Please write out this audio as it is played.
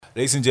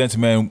Ladies and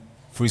gentlemen,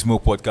 Free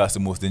Smoke Podcast, the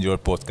most dangerous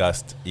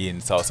podcast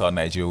in South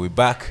Nigeria. We're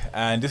back,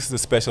 and this is a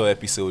special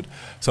episode.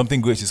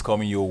 Something great is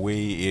coming your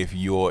way if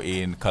you're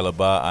in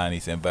Calabar and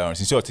its environs.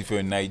 In short, if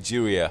you're in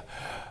Nigeria,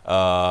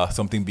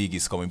 something big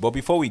is coming. But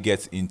before we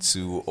get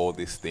into all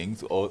these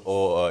things,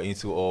 or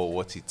into all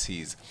what it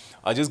is,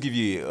 I'll just give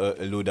you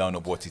a lowdown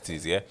of what it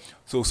is, yeah?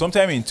 So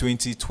sometime in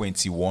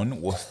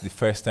 2021 was the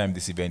first time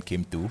this event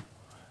came through.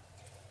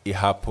 It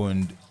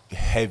happened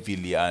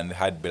heavily and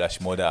had Bella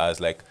Shmurda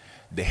as like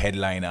the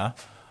headliner,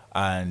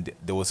 and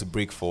there was a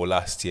break for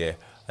last year,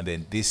 and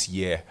then this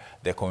year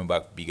they're coming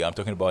back bigger. I'm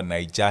talking about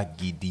Naija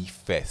Gidi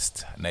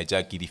Fest.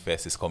 Naija Gidi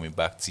Fest is coming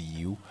back to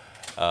you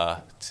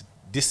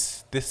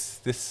this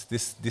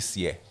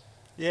year.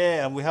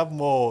 Yeah, and we have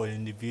more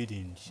in the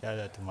building. Shout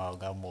out to my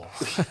guy Mohr.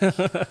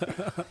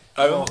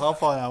 So how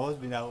far now?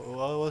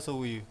 What's up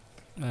with you?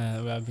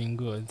 We have been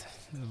good.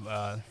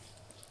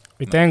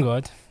 We thank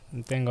God.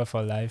 We thank God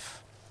for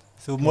life.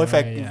 So more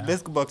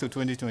let's go back to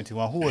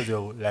 2021. Who was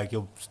your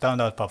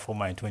standout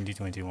performer in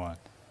 2021?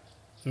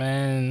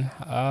 Man,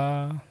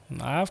 I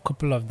have a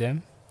couple of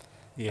them.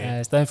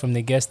 Yeah. Starting from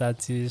the guest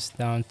artist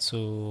down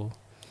to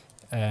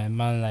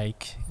man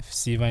like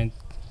Steven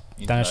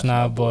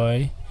International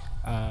Boy,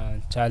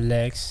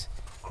 Charlex.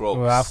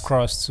 We have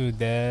Cross too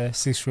there,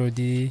 Six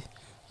Rody,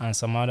 and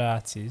some other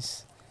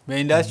artists. Man,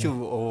 in that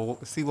show,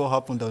 see what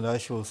happened on that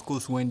show.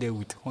 Schools went there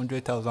with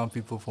 100,000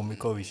 people from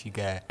Ikorishi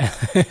guy.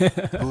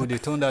 Bro, they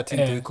turned that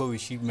into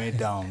Ikorishi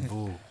down,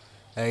 bro.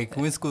 Like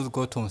when schools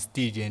got on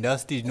stage and that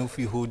stage no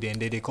feel hold and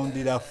they come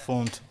to that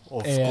front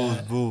of schools,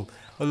 bro.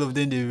 All of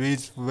them they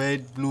raised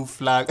red, blue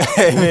flag.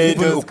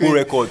 Even Oko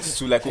Records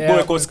too. Like Oko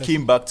Records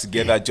came back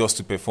together just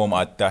to perform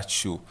at that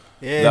show.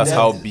 Yeah, that's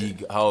how big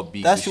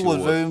that show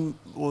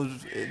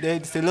was.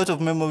 There's a lot of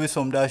memories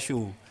from that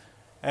show.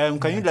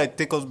 Can you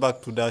take us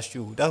back to that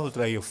show? That was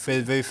like your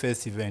very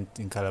first event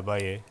in Calabar,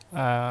 yeah?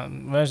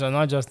 Well, so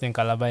not just in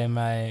Calabar, in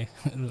my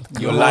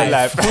your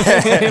life.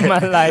 In my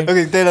life.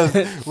 Okay, tell us,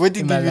 what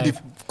did give you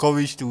the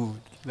courage to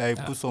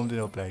put something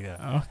up like that?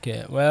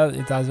 Okay, well,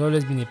 it has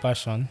always been a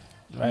passion,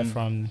 right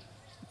from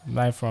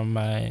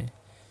my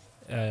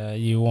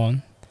year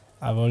one.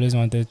 I've always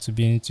wanted to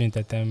be into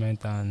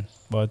entertainment,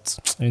 but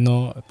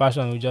a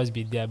passion will just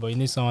be there, but you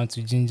need someone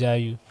to ginger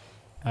you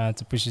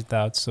to push it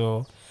out.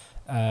 So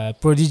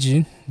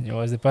Prodigy, it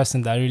was the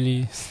person that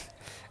really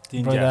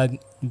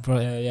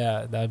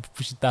that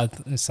pushed it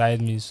out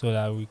inside me so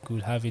that we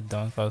could have it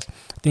done. Because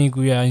I think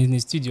we are in the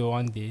studio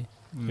one day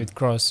with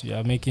Cross, we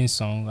are making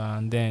song,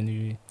 and then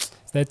we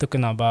started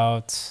talking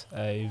about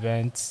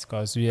events,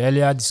 because we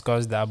earlier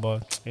discussed that,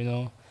 but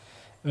when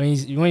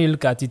you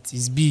look at it,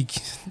 it's big,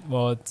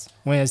 but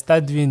when you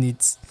start doing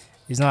it,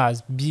 it's not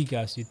as big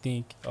as you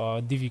think or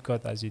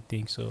difficult as you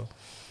think. So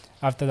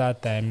after that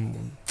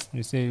time,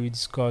 we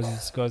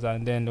discussed,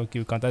 and then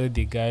we contacted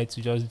the guy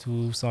to just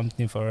do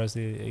something for us,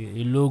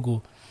 a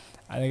logo,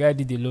 and the guy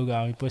did the logo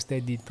and we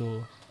posted it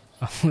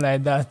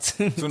like that.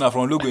 So now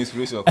from logo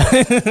inspiration,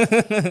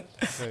 like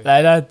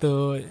that,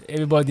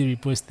 everybody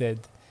reposted.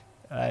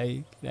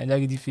 Like Naija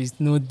Gidi Fest,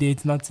 no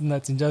date,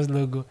 nothing, just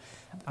logo,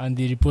 and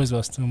the repost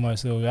was too much,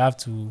 so we have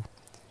to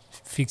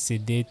fix a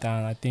date,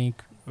 and I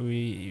think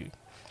we.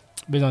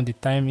 Based on the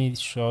time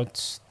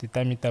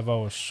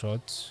interval was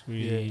short.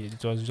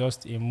 It was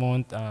just a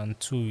month and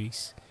 2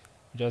 weeks.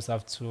 We just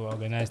have to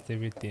organize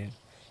everything.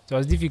 It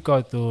was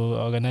difficult to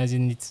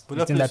organizing it. But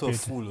that place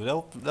was full.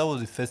 That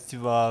was a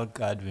festival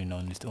gathering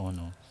on its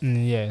own.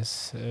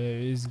 Yes,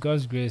 it's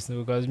God's grace.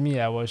 Because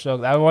me, I was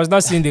shocked. I was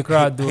not seeing the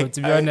crowd though.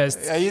 To be honest,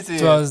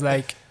 it was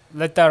like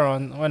later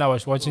on when I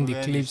was watching the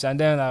clips, and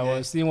then I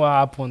was seeing what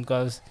happened,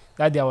 because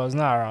that day I was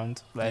not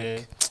around.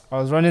 I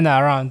was running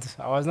around.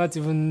 I was not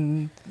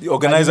even. The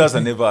organizers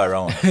are never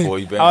around for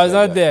events. I was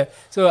not there.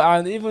 So,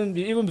 and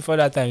even before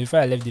that time,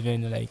 before I left the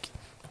venue, it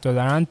was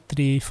around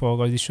 3-4,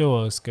 because the show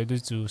was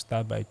scheduled to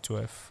start by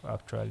 12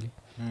 actually.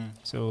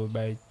 So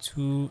by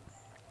 2,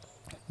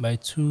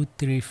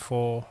 3,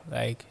 4,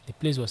 the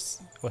place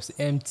was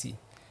empty.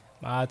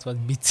 My heart was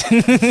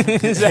beating.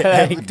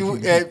 2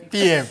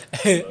 p.m.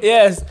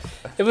 Yes,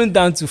 even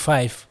down to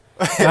 5.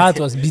 My heart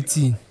was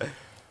beating.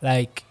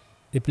 The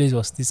place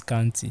was still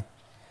scanty.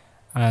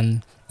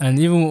 And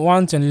even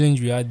one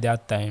challenge we had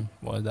that time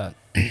was that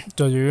it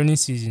was a rainy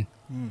season.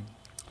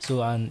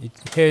 So, and it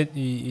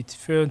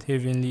fell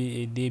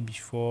heavily a day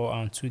before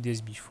and 2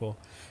 days before.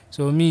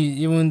 So me,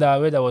 even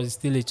that weather was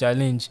still a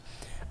challenge.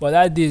 But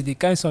that day, the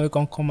kind of song we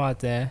can come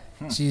out,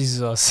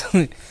 Jesus,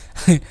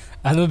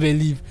 I don't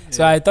believe. Yeah.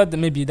 So I thought that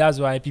maybe that's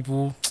why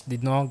people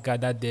did not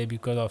gather there,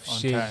 because of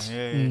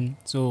shade.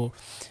 So,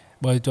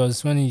 but it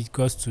was when it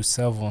got to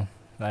 7,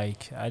 I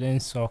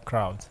didn't saw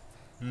crowd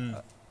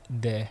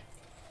there.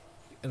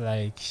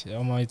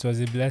 It was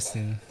a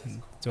blessing.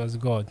 It was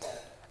God.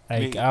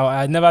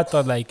 I never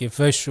thought a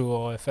first show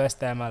or a first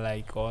timer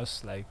like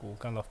us will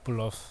kind of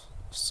pull off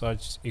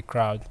such a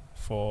crowd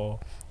for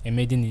a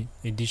maiden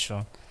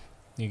edition.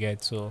 You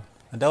get so.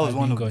 And that was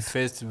one of the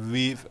first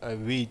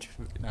reach.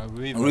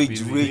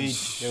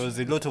 There was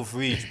a lot of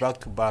reach back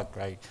to back.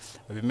 I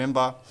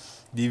remember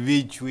the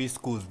rage way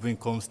schools bring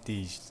come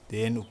stage,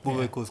 then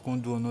Pobrecos come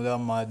do another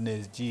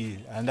madness,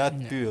 and that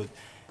period,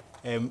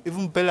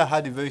 even Bella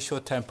had a very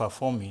short time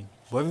performing,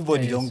 but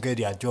everybody don't get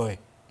their joy.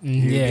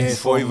 Yes.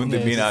 Before even the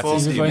main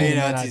artist. Before the main the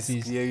main artist,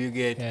 artist. yeah, you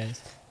get.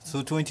 Yes.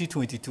 So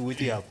 2022, what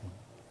happened?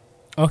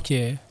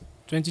 Okay,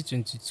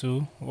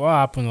 2022. What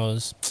happened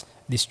was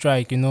the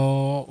strike.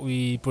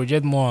 We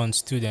project more on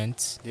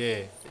students,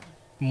 Yeah.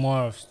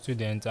 more of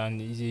students,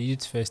 and it's a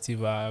youth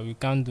festival. We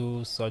can't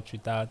do such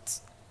without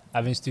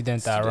having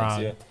students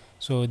around. Yeah.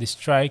 So the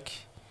strike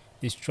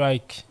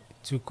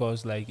took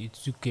us it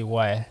took a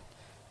while.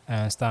 I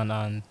understand,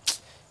 and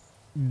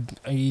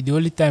the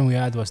only time we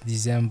had was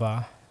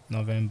December,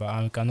 November,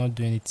 and we cannot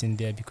do anything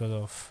there because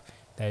of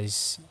there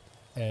is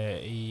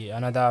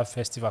another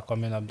festival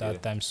coming up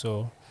that time.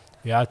 So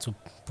we had to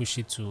push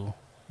it to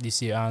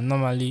this year. And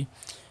normally,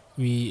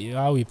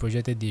 how we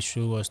projected the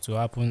show was to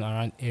happen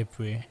around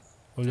April,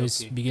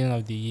 always beginning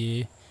of the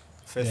year.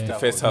 First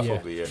half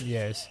of the year.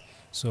 Yes.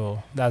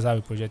 So that's how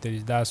we projected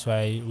it. That's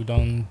why we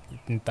don't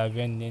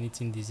intervene in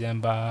anything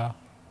December,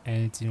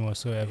 anything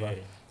whatsoever.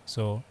 Yeah.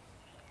 So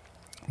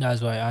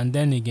that's why. And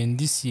then again,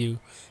 this year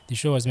the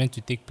show was meant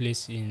to take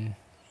place in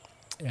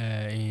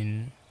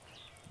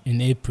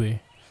April,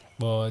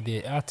 but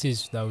the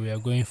artist that we are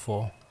going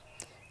for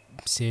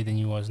said that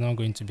he was not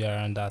going to be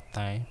around that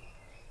time.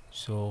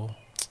 So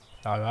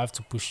I will have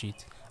to push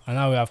it. And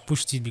now we have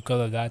pushed it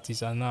because of the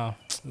artist. And now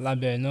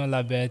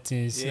label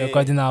things,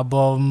 recording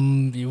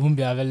album, it won't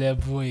be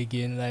available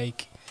again.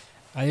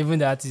 And even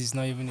the artist is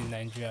not even in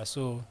Nigeria.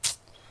 So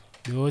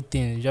the whole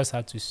thing, you just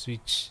have to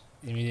switch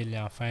immediately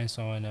and find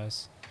someone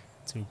else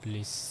to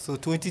replace. So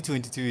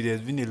 2023,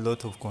 there's been a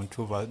lot of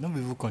controversy. Not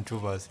even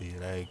controversy,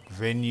 like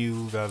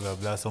venue, blah blah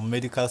blah. Some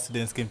medical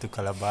students came to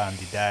Calabar and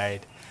they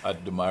died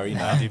At the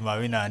Marina.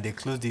 and they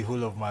closed the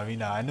whole of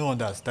Marina. I don't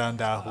understand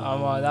that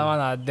whole. That one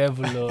a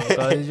devil,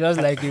 because it's just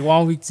like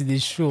 1 week to the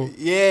show.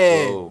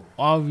 Yeah. Oh.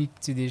 1 week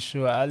to the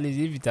show. At least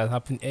if it has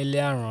happened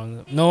earlier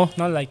on. No,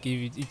 not like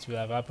if it will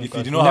have happened. If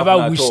it did we not never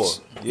happen at wished.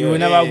 all. We Yeah.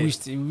 never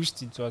wished. We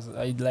wished it was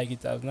like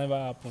it has never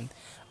happened.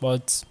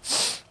 But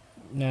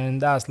man,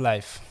 that's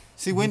life.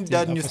 See, when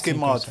that news Unforeseen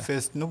came out concern.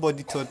 first,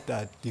 nobody thought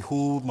that the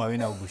whole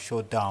Marina would be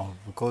shut down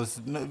because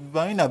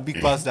Marina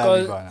big past that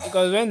Because, river now.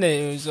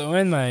 because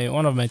when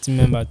one of my team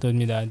members told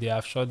me that they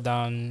have shut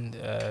down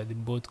the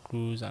boat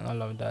cruise and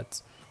all of that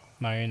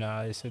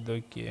Marina, I said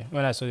okay.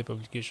 When I saw the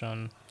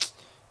publication,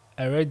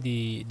 I read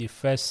the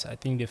first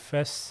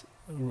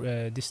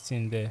this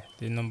thing there.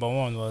 The number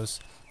one was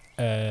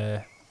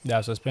they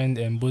have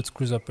suspended boat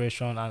cruise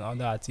operation and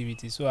other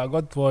activities. So I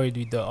got worried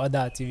with the other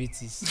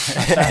activities.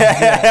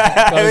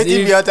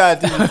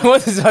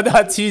 What is other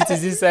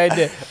activities inside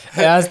there?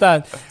 You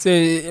understand?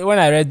 So when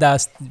I read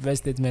that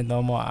first statement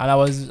no more, and I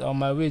was on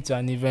my way to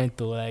an event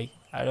to my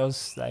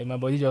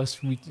body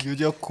just weak. You're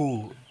just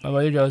cool. My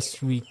body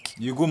just weak.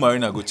 You go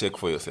Marina, go check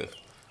for yourself.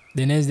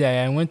 The next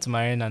day I went to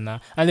Marina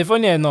now. And the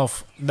funny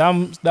enough,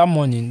 that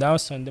morning, that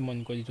was Sunday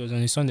morning, because it was on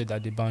a Sunday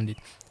that they banned it.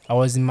 I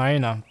was in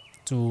Marina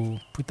to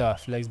put our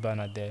flex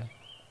banner there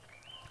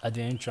at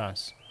the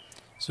entrance.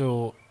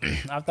 So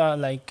after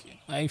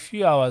a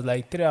few hours,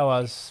 3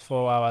 hours,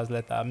 4 hours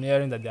later, I'm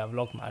hearing that they have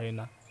locked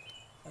Marina.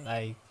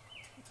 That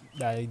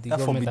the That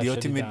for government be the has shut it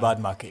ultimate down. bad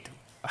market.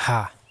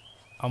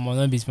 I'm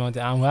on this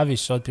mountain, and we have a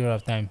short period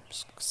of time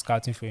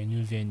scouting for a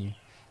new venue.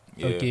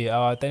 Yeah. Okay,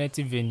 our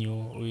alternative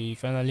venue, we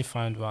finally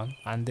found one,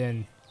 and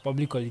then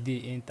public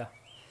holiday enter.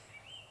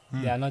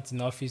 They are not in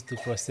office to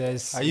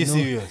process. Are you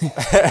serious?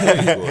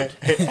 God.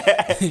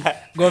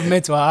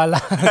 Government wahala.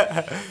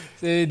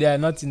 So they are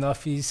not in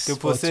office To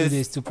for 2 process-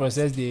 days to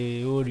process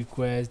the whole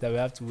request that we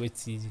have to wait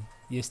till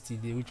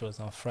yesterday, which was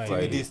on Friday.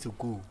 3 days to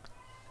go.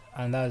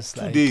 And that's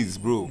 2 days,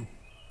 bro.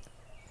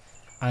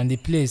 And the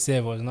place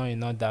itself was not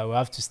in order. We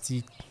have to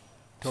still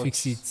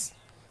Touch.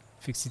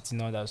 fix it in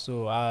order.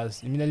 So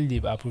as immediately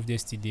they approved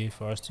yesterday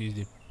for us to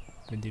use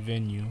the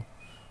venue,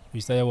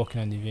 we started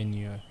working on the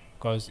venue.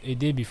 Because a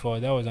day before,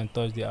 that was on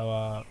Thursday,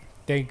 our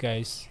tech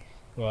guys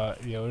we were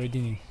already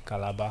in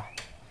Calabar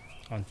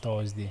on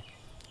Thursday.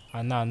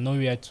 And now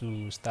nowhere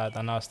to start.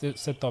 And our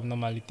setup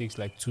normally takes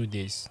 2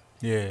 days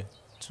Yeah.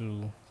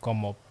 to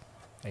come up.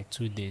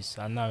 2 days.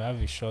 And now we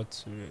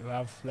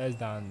have less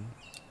than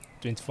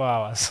 24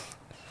 hours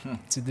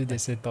to do the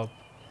setup.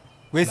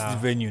 Where's Nah. the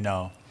venue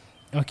now?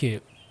 Okay.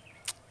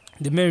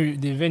 The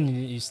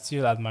venue is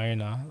still at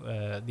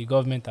Marina. The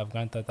government have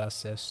granted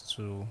access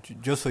to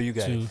Just for you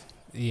guys.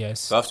 yes.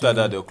 So after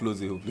that, they'll close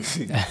the whole place.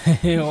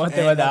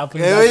 whatever that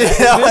happens.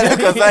 I want to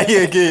concern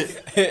you again.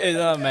 It's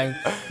not mine.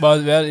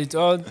 But well,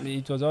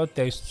 it was all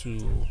thanks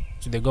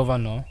to the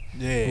governor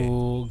Yeah.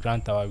 who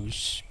grant our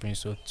wish,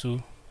 Prince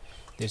O2,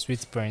 the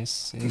sweet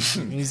prince.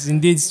 It's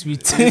indeed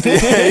sweet.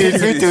 It's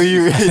sweet to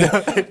you.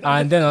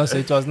 And then also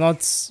it was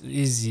not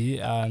easy,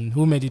 and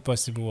who made it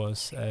possible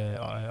was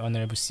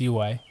Honorable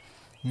CY.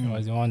 He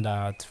was the one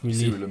that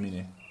really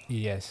Cyril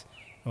yes,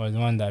 he was the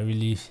one that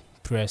really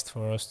pressed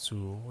for us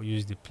to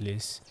use the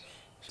place.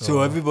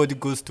 So everybody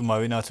goes to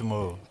Marina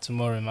tomorrow.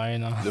 Tomorrow,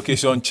 Marina.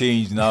 Location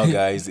changed now,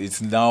 guys.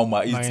 It's now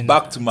it's Marina.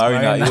 back to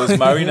Marina. It was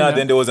Marina.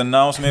 Then there was an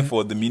announcement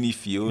for the mini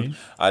field Mm.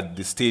 at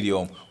the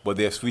stadium, but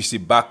they have switched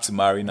it back to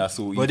Marina.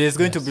 So But there's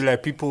going to be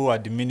like people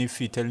at the mini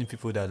field telling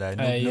people that like,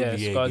 no, Yes,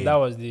 be here because again. that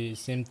was the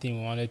same thing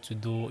we wanted to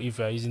do. If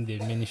we are using the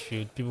mini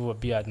field, people will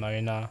be at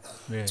Marina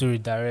Yeah. to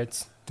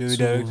redirect. To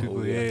redirect So-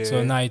 people, yeah. yeah.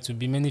 So now it will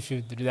be many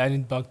field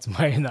redirecting back to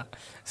Marina.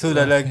 So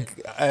that like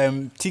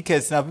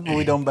tickets now, people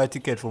who don't buy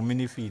ticket for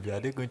mini field, are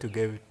they going to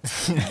get it?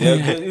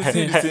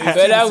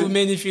 Whether we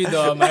many field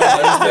or Marina,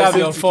 you still have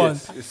your phone.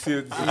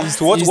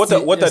 So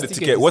what are the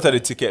ticket? What are the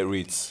ticket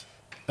rates?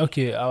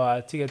 Okay,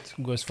 our ticket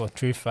goes for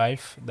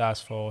 3,500.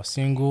 That's for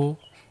single.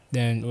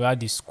 Then we have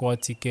the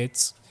squad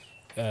tickets.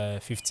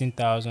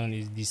 15,000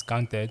 is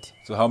discounted.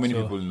 So how many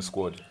So- people in the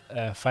squad?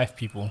 5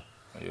 people.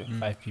 Yeah.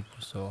 5 people.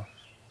 So,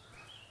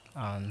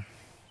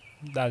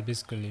 that's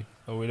basically.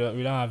 But we don't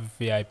have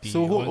VIP.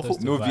 So We who- want us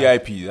to No vibe.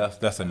 VIP.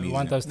 That's We amazing.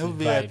 want us No to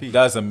VIP. vibe.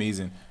 That's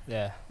amazing.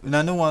 Yeah.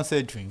 Now no one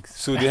said drinks.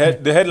 So the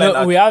headline.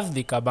 No, we have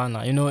the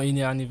cabana. You know, in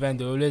an event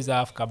they always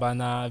have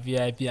cabana,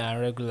 VIP,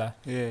 and regular.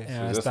 Yeah. You so just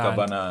understand?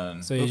 Cabana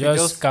and So it's Okay, just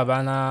just-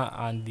 cabana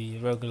and the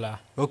regular.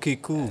 Okay,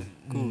 cool.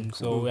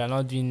 So we are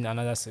not doing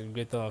another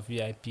segregator of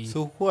VIP.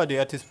 So who are the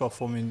artists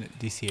performing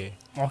this year?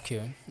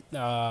 Okay.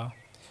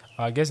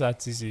 Our guest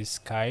artist is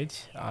Kide,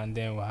 and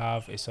then we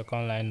have a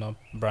second lineup,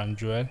 Bram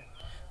Joel,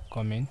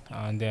 coming,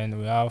 and then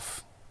we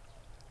have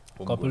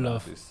couple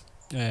of artists.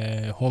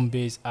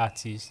 home-based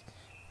artists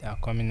that are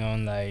coming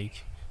on,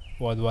 like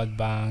Worldwide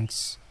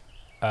Banks,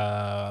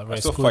 saw Fire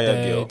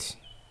Girl. Rescoded,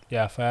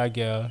 yeah, Fire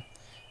Girl.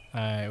 We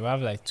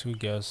have like 2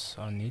 girls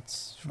on it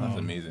That's from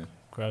amazing.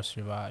 Cross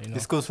River. You know, The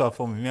schools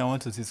performing. Me, I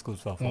want to see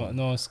schools no, perform.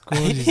 no, school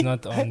is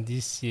not on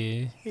this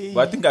year.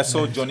 But I think I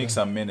saw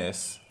Jonix and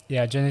Menace.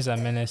 Yeah, Johnny's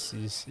and Menace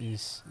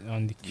is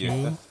on the queue.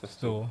 Yeah, that's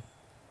So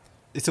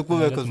It's a cool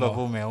No, records just more.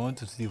 performing. I want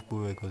to see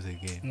cool records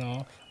again.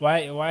 no,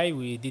 why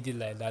we did it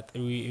like that?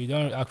 We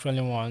don't actually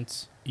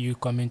want you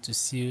coming to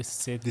see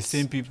set The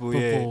same people,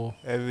 People,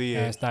 yeah, every You year.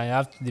 understand? You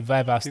have the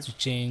vibe has Peop- to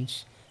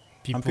change.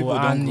 and People people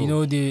don't and you go.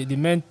 know the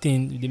main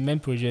thing, the main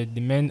project,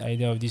 the main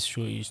idea of this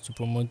show is to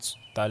promote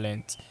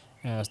talent.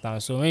 You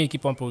understand? So when you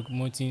keep on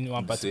promoting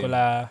one The same.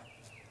 particular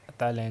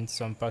talent,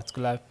 some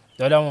particular,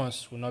 the other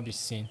ones will not be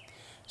seen.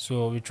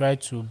 So we try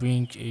to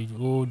bring a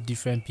whole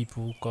different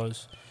people,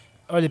 because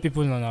all the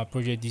people on our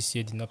project this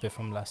year did not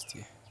perform last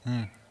year.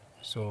 Hmm.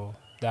 So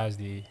that's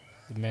the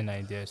main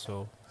idea.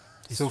 So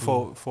it's So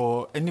to-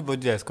 for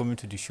anybody that's coming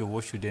to the show,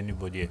 what should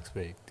anybody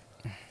expect?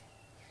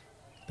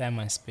 time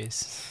and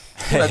space.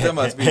 Time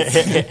and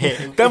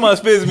space. Time and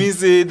space means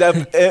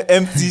that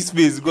empty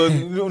space, because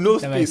no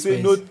Time and space.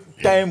 Say no space.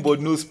 time but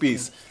no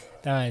space.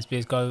 Time and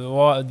space, because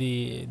what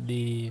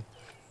the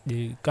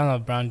kind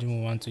of branding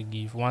we want to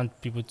give, we want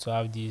people to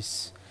have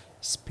this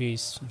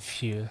space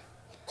feel,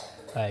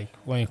 like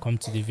when you come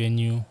to the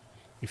venue,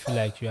 you feel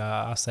like you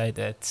are outside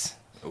it.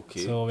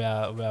 Okay. So we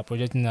are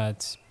projecting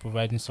that,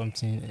 providing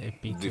something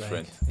epic,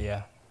 Different. like,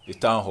 yeah, The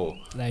town hall.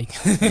 like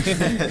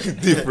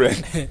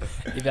Different.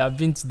 if you have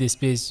been to the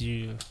space,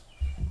 you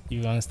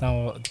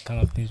understand what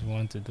kind of things we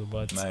want to do.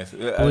 But Nice.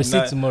 we'll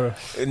see tomorrow.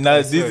 Now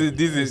That's this right.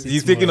 is See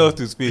he's taking tomorrow. us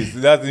to space.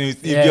 That means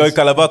if Yes. you're in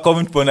Calabar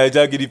coming for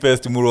Naija Gidi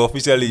Fest tomorrow,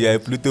 officially you're a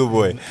Pluto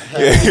boy.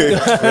 we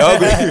are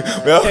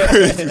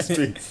going to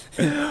space.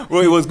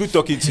 Well, it was good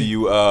talking to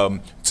you.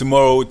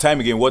 Tomorrow, time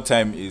again. What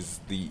time is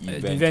the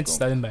event? The event is come?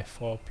 starting by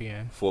 4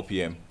 p.m. 4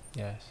 p.m.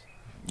 Yes.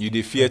 You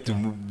dey fear to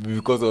move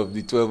because of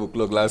the 12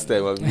 o'clock last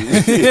time. I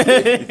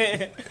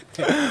mean.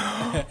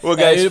 Well,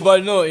 guys,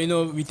 But no,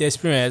 with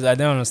experience, I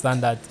don't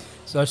understand that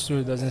such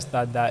show doesn't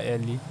start that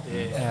early.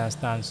 I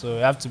understand. So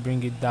you have to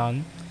bring it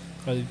down.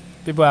 Because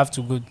people have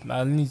to go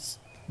at least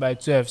by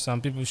 12.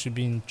 Some people should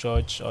be in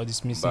church or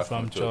dismissing Back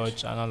from from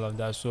church. church and all of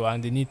that. So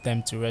and they need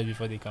time to rest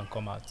before they can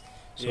come out.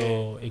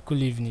 So a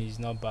cool evening is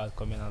not bad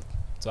coming out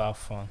to have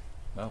fun.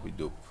 that'll be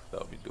dope.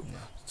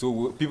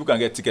 So people can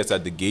get tickets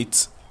at the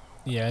gate.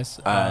 Yes,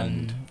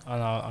 And-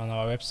 and on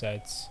our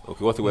website,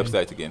 Okay, what's the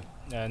website again?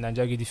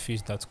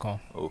 9jagidifest.com.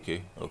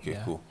 Okay,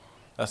 Yeah. cool.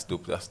 That's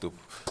dope.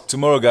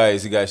 Tomorrow,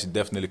 guys, you guys should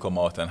definitely come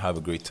out and have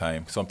a great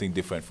time. Something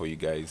different for you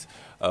guys.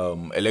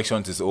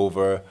 Elections is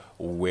over.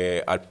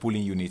 We're at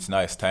pooling units. Now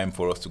it's time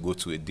for us to go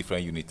to a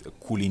different unit, a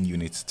cooling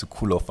unit, to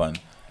cool off and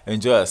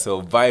enjoy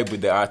ourselves, vibe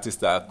with the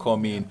artists that are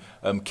coming.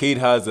 Kate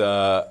has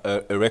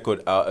a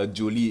record, a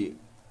Jolie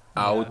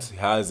out,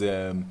 has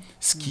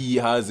Ski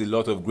has a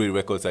lot of great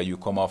records that you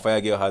come out. Fire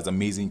Girl has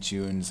amazing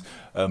tunes.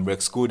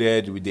 Rex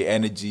Coded with the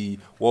energy.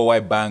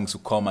 Worldwide Banks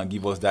will come and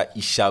give us that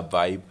Isha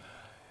vibe.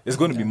 It's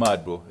going to be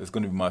mad, bro. It's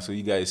going to be mad. So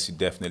you guys should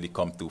definitely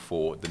come through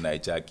for the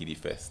Naija Gidi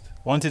Fest.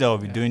 One thing that I'll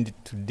be doing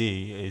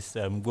today is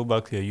go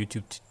back to your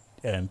YouTube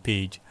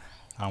page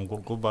and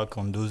go back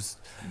on those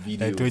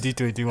Videos.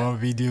 2021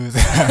 videos.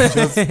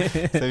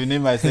 Just so you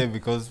name myself,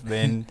 because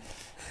then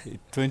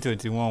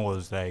 2021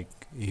 was like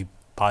a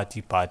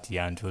party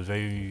and it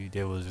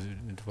was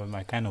for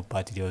my kind of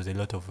party, there was a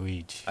lot of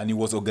rage. And it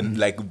was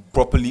like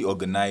properly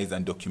organized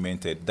and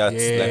documented. That's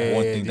like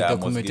one thing the that I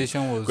must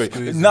documentation give. was Great.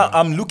 crazy. Now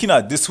I'm looking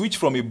at the switch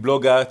from a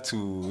blogger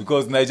to,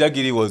 because Naija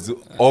Gidi was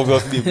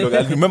obviously a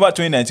blogger. I remember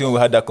 2019 when we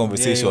had that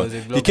conversation. Yeah, he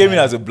was a he came in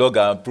blogger. as a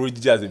blogger and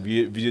Prodigy as a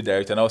video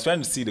director. And I was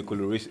trying to see the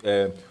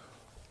coloration.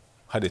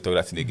 How they talk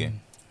that thing again?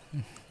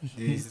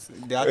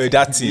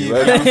 That thing,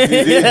 right?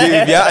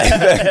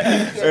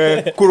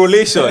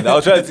 Correlation. I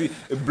was trying to see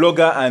a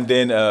blogger and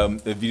then a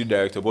video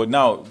director, but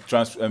now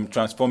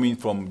transforming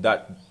from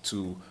that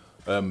to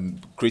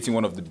creating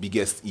one of the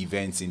biggest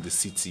events in the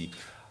city.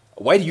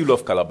 Why do you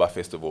love Calabar,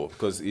 first of all?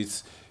 Because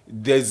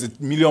there's a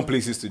million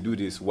places to do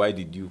this. Why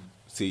did you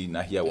say,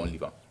 nah, here I won't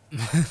leave am?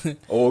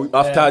 Or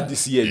after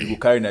this year, you will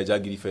carry Naija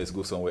Gidi Fest,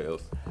 go somewhere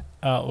else?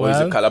 Or is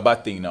it a Calabar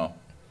thing now?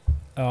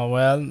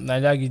 Well,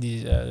 Naija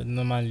Gidi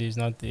normally is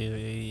not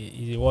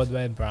a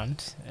worldwide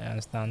brand, I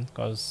understand,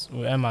 because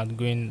we aim at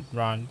going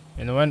round.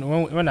 You know,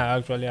 when I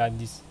actually had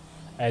this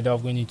idea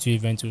of going into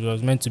events, it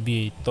was meant to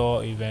be a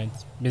tour event,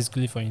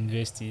 basically for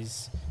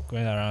universities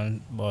going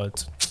around.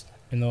 But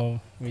you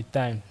know, with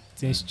time,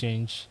 things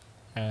change.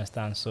 I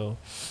understand. So,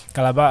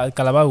 Calabar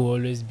will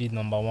always be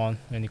number one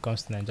when it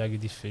comes to Naija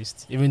Gidi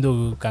Fest, even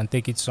though we can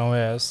take it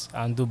somewhere else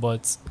and do,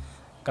 but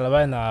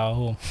Calabar in our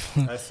home.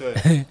 I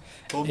swear.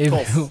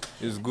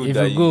 It's good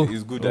that you love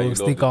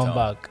the town.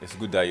 Back. It's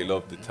good that you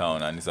love the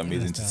town, and it's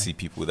amazing to see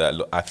people that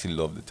actually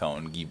love the town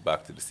and give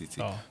back to the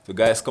city. So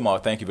guys, come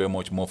out. Thank you very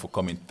much more for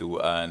coming through,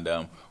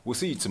 and we'll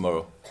see you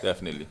tomorrow,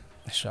 definitely.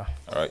 Sure.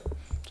 All right.